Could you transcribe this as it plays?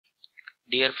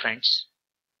Dear friends,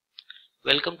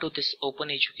 welcome to this open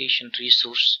education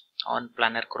resource on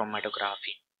planar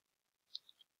chromatography.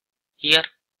 Here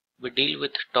we deal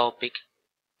with topic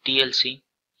TLC,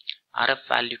 RF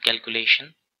value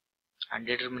calculation and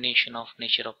determination of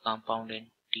nature of compound in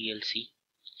TLC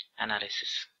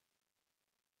analysis.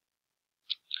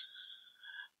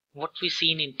 What we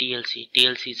seen in TLC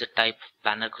is a type of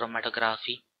planar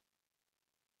chromatography.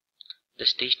 The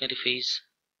stationary phase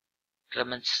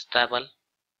remains stable,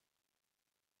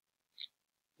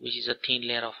 which is a thin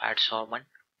layer of adsorbent.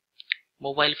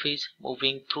 Mobile phase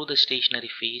moving through the stationary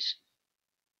phase,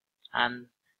 and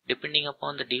depending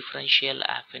upon the differential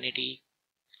affinity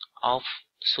of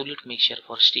solute mixture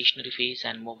for stationary phase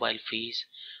and mobile phase,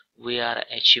 we are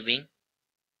achieving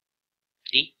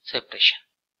the separation.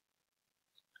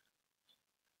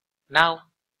 Now,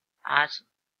 as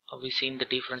we seen the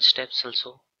different steps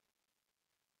also,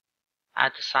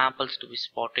 as the samples to be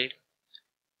spotted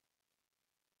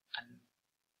and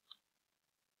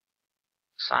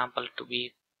sample to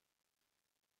be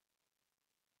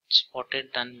spotted,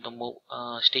 then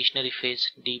the stationary phase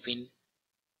deep in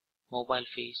mobile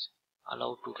phase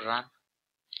allowed to run.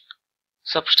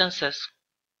 Substances,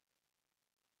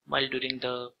 while during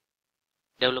the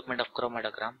development of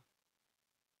chromatogram,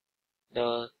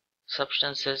 the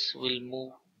substances will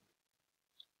move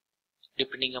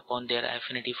depending upon their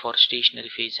affinity for stationary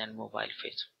phase and mobile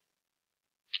phase.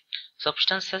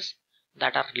 Substances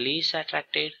that are least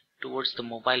attracted towards the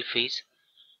mobile phase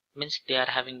means they are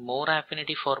having more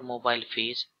affinity for mobile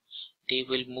phase, they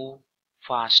will move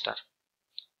faster.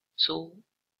 So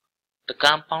the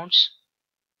compounds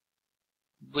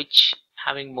which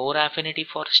having more affinity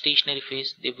for stationary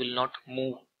phase, they will not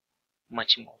move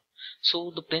much more.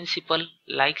 So the principle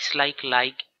likes like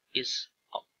is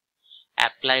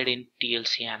applied in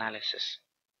TLC analysis.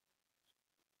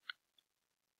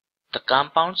 The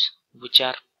compounds which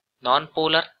are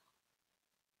non-polar,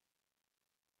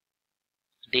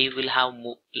 they will have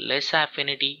less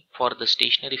affinity for the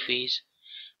stationary phase,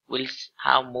 will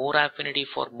have more affinity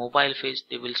for mobile phase,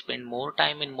 they will spend more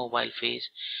time in mobile phase.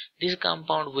 This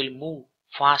compound will move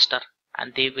faster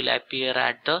and they will appear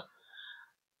at the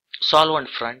solvent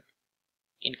front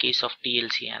in case of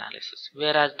TLC analysis,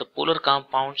 whereas the polar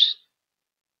compounds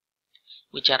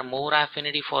which are more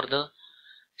affinity for the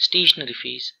stationary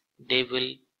phase, they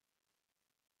will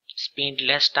spend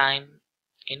less time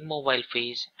in mobile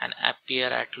phase and appear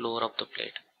at lower of the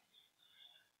plate.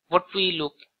 What we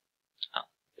look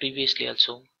previously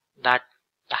also, that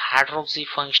the hydroxy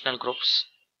functional groups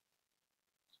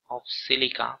of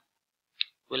silica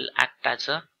will act as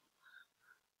a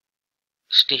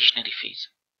stationary phase.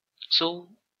 So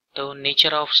the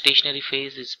nature of stationary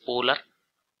phase is polar.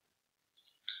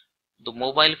 The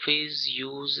mobile phase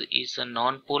use is a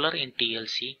non-polar in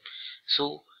TLC.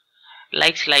 So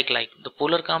likes like the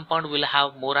polar compound will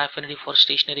have more affinity for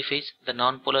stationary phase, the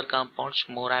non-polar compounds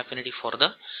more affinity for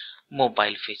the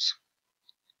mobile phase.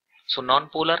 So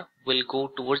non-polar will go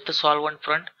towards the solvent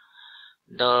front,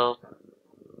 the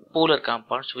polar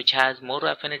compounds which has more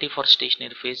affinity for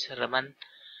stationary phase remain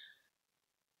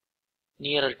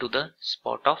nearer to the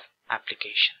spot of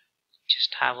application.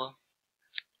 Just have a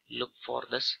look for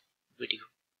this video.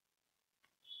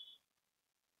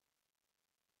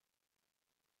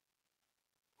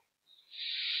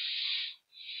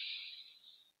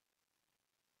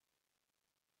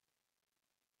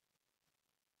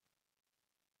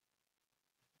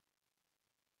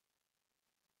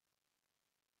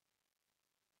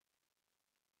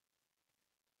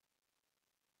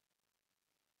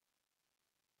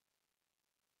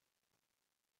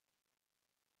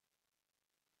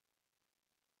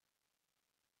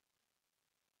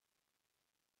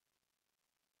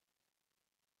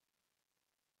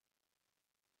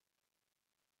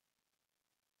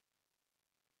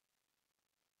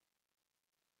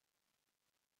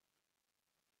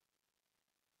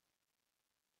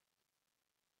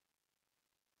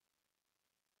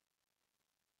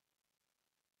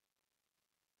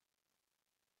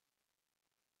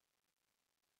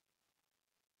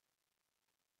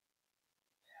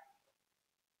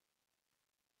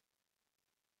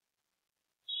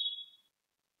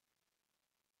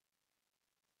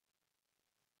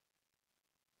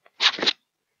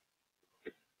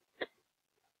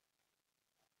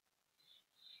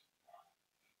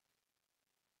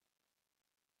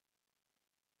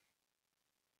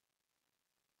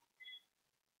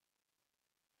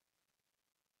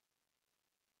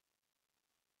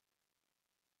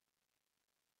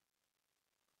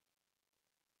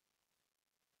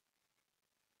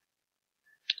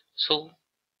 So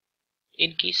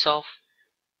in case of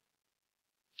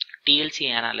TLC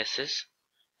analysis,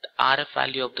 the RF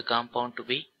value of the compound to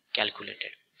be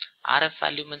calculated. RF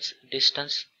value means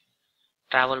distance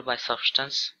traveled by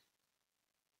substance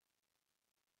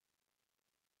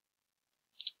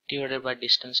divided by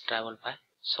distance traveled by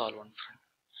solvent front.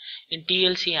 In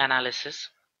TLC analysis,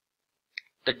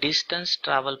 the distance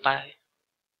traveled by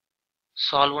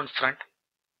solvent front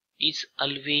is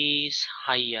always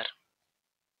higher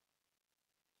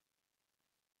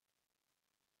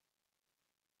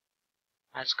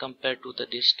as compared to the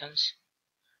distance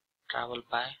traveled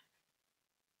by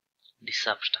the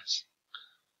substance.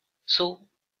 So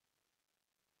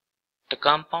the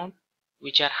compound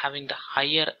which are having the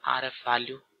higher RF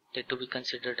value, they to be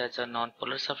considered as a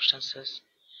nonpolar substances.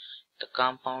 The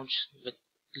compounds with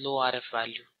low RF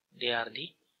value, they are the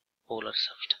polar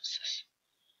substances.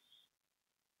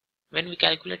 When we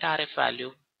calculate RF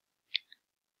value,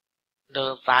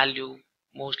 the value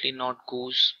mostly not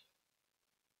goes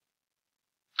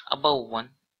above 1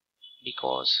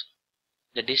 because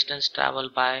the distance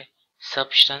traveled by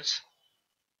substance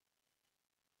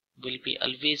will be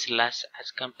always less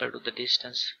as compared to the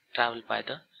distance traveled by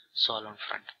the solvent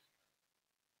front.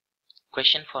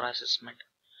 Question for assessment: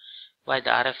 why the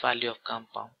RF value of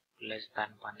compound less than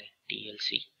 1 in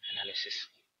TLC analysis?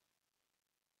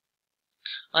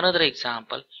 Another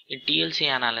example, in TLC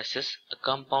analysis, a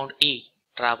compound A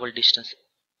travel distance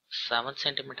 7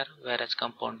 cm whereas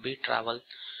compound B travel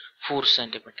 4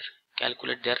 cm.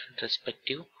 Calculate their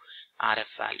respective RF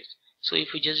values. So if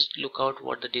we just look out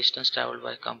what the distance traveled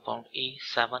by compound A,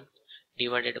 7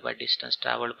 divided by distance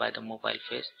traveled by the mobile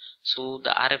phase. So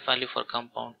the RF value for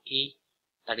compound A,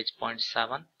 that is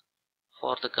 0.7.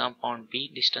 For the compound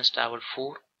B, distance traveled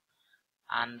 4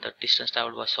 and the distance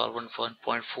traveled by solvent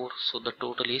 1.4. So the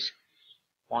total is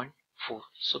 0.4.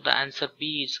 So the answer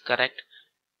B is correct.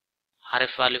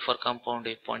 RF value for compound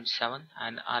A 0.7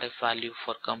 and RF value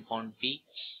for compound B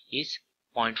is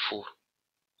 0.4.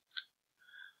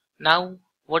 Now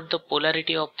what the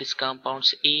polarity of these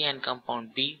compounds A and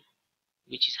compound B,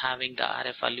 which is having the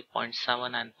RF value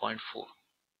 0.7 and 0.4.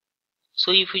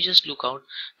 So if we just look out,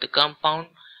 the compound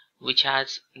which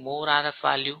has more RF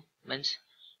value means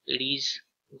it is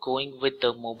going with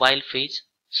the mobile phase.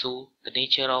 So the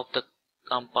nature of the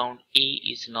compound A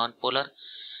is nonpolar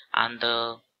and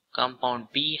the compound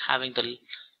B having the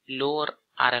lower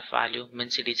RF value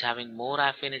means it is having more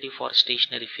affinity for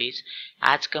stationary phase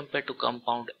as compared to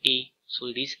compound A, so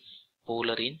it is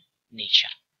polar in nature.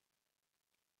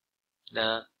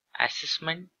 The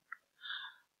assessment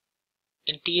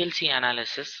in TLC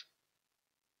analysis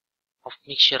of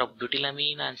mixture of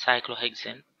butylamine and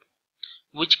cyclohexane,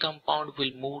 which compound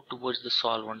will move towards the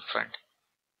solvent front?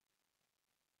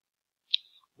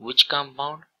 Which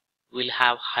compound will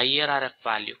have higher RF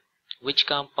value? Which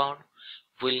compound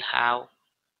will have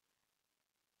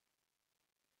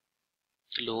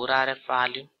lower RF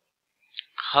value?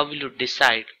 How will you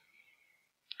decide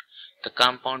the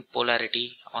compound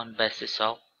polarity on basis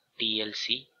of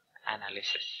TLC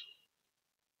analysis?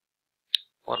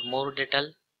 For more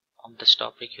detail on this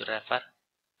topic, you refer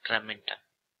Remington.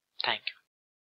 Thank you.